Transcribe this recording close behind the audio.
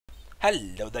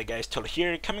Hello there guys, Tolo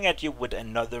here, coming at you with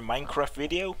another Minecraft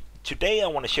video. Today I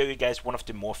want to show you guys one of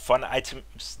the more fun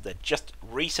items that just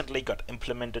recently got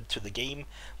implemented to the game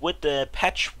with the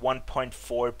patch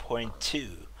 1.4.2.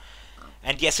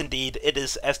 And yes indeed, it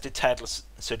is, as the title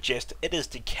suggests, it is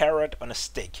the carrot on a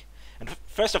stick. And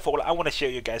first of all, I want to show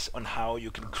you guys on how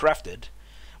you can craft it.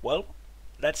 Well,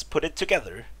 let's put it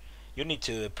together. You need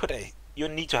to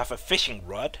have a fishing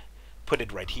rod, put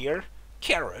it right here,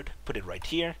 carrot, put it right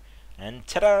here, and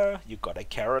ta-da! You got a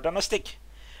carrot on a stick.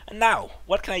 And now,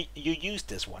 what can you use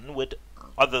this one with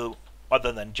other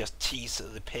than just tease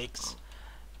the pigs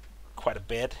quite a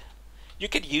bit? You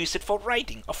could use it for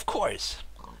riding, of course.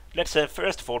 Let's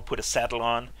first of all put a saddle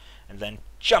on and then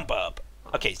jump up.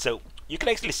 Okay, so you can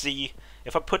actually see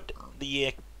if I put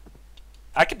the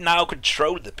I can now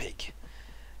control the pig.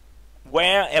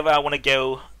 Wherever I want to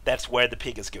go, that's where the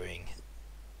pig is going.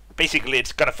 Basically,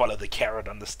 it's gonna follow the carrot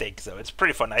on the stick, so it's a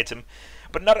pretty fun item.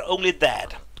 But not only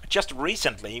that, just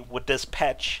recently with this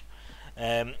patch,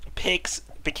 pigs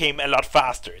became a lot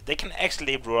faster. They can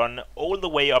actually run all the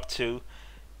way up to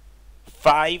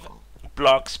 5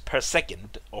 blocks per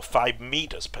second or 5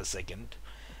 meters per second.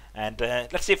 And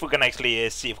let's see if we can actually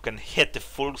see if we can hit the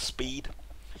full speed.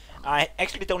 I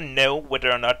actually don't know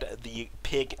whether or not the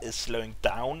pig is slowing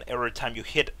down every time you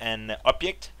hit an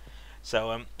object.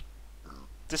 So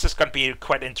this is gonna be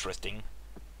quite interesting.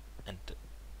 And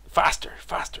faster.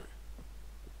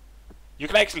 You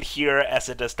can actually hear as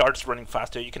it starts running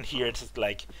faster, you can hear it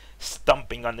like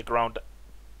stomping on the ground.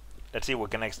 Let's see if we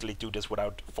can actually do this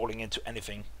without falling into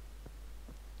anything.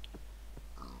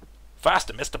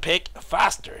 Faster, Mr. Pig,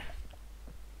 faster.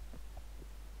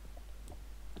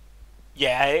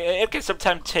 Yeah, it can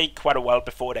sometimes take quite a while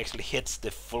before it actually hits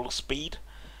the full speed.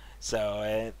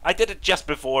 So I did it just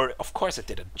before, of course I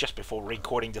did it just before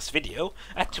recording this video.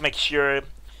 I had to make sure.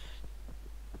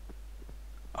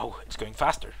 Oh, it's going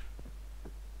faster.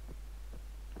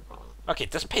 Okay,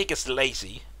 this pig is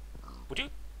lazy. Would you?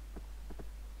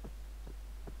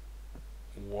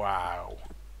 Wow.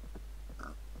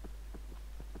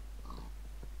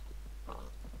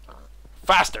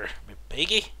 Faster,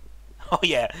 piggy. Oh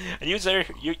yeah, and user,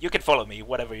 you can follow me,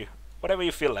 whatever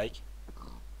you feel like.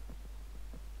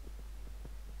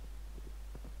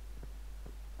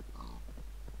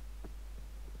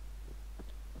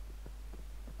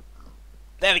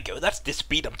 There we go, that's the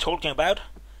speed I'm talking about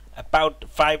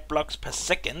 5 blocks per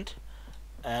second,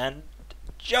 and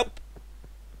jump.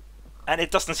 And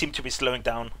it doesn't seem to be slowing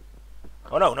down.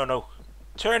 Oh no,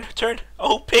 turn.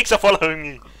 Oh, pigs are following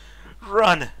me.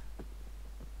 Run.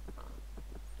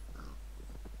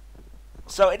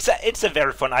 So it's a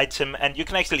very fun item, and you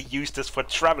can actually use this for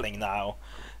traveling now.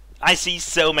 I see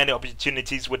so many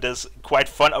opportunities with this, quite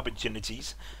fun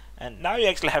opportunities, and now you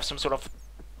actually have some sort of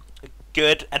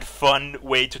good and fun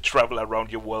way to travel around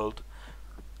your world.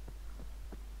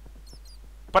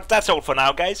 But that's all for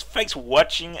now, guys. Thanks for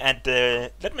watching, and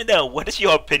let me know, what is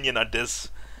your opinion on this?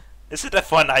 Is it a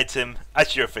fun item? I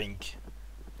sure think.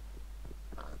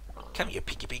 Come here,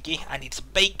 piggy, I need some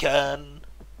bacon.